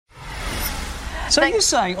So you're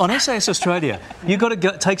saying on SAS Australia, you've got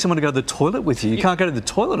to take someone to go to the toilet with you. You can't go to the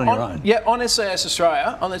toilet on your own. Yeah, on SAS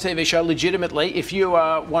Australia, on the TV show, legitimately, if you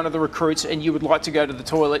are one of the recruits and you would like to go to the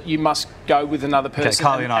toilet, you must go with another person. Okay,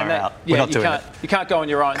 Carly and I are out. Yeah, We're not doing it. You can't go on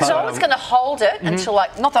your own. Because I was going to hold it until,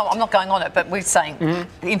 like, not that I'm not going on it, but we're saying,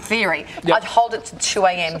 in theory, I'd hold it to 2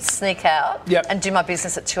 a.m, sneak out, and do my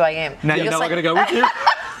business at 2 a.m. Now you know I'm going to go with you?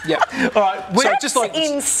 Yeah. All right. So just like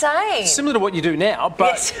insane. Similar to what you do now,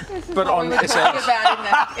 but on SAS.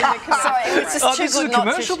 Sorry, it was just too this is good a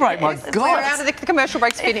commercial break. My God. We're out of the commercial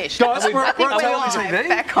break's finished. Guys, we're on television.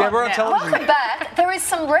 Yeah, we're on television. Welcome back. There is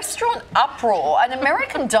some restaurant uproar. An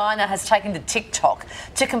American diner has taken to TikTok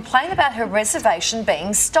to complain about her reservation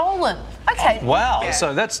being stolen. Okay. Wow,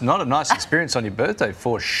 so that's not a nice experience on your birthday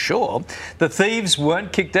for sure. The thieves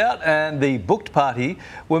weren't kicked out and the booked party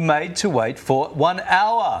were made to wait for 1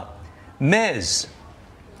 hour. Mez,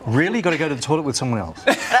 really got to go to the toilet with someone else?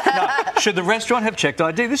 No. Should the restaurant have checked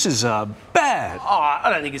ID? This is bad. Oh, I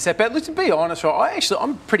don't think it's that bad. Listen, to be honest, right,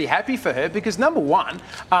 I'm pretty happy for her because, number one,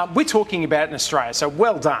 we're talking about it in Australia, so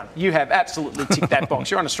well done. You have absolutely ticked that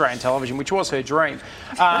box. You're on Australian television, which was her dream.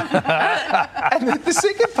 And the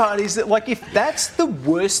second part is that, like, if that's the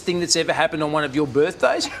worst thing that's ever happened on one of your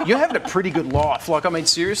birthdays, you're having a pretty good life. Like, I mean,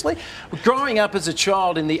 seriously, growing up as a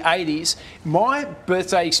child in the 80s, my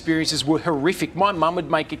birthday experiences were horrific. My mum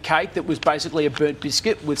would make a cake that was basically a burnt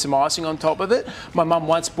biscuit with some icing on top of it. My mum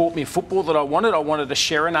once bought me a football that I wanted. I wanted a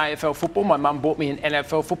Sharon AFL football. My mum bought me an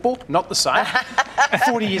NFL football. Not the same.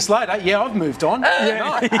 40 years later, yeah, I've moved on.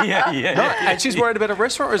 And she's worried about a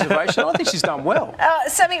restaurant reservation. I think she's done well.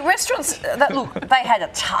 Sammy, restaurants, look, they had a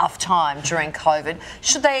tough time during COVID.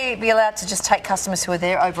 Should they be allowed to just take customers who are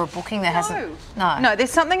there over a booking that hasn't? No,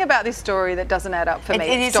 there's something about this story that doesn't add up for me.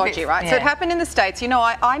 It's dodgy, right? So it happened in the States. You know,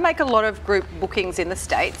 I make a lot of group bookings in the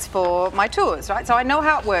States for my tours, right? So I know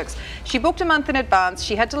how it works. She booked a month in advance.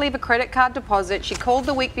 She had to leave a credit card deposit. She called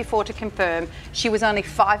the week before to confirm. She was only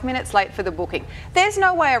 5 minutes late for the booking. There's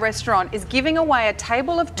no way a restaurant is giving away a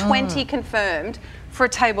table of 20 confirmed for a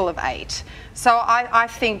table of 8. So I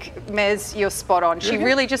think, Mez, you're spot on. She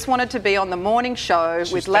really just wanted to be on the morning show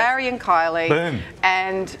with Larry and Kylie. Boom.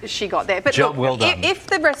 And she got there. But Job look, well done. If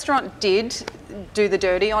the restaurant did do the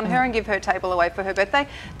dirty on her and give her table away for her birthday,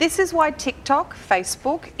 this is why TikTok,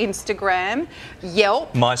 Facebook, Instagram,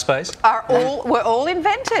 Yelp, MySpace were all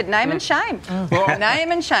invented. Name and shame. Well,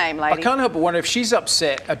 name and shame, lady. I can't help but wonder if she's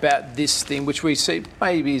upset about this thing, which we see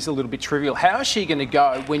maybe is a little bit trivial. How is she going to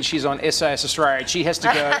go when she's on SAS Australia? She has to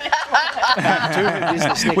go do her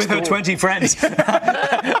business next with her door. 20 friends.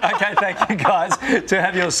 Okay, thank you guys to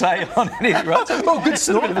have your say on any of good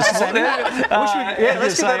snort. let's get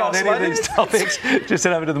that on any of these topics. Just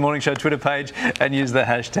head over to the Morning Show Twitter page and use the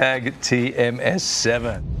hashtag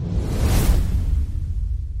TMS7.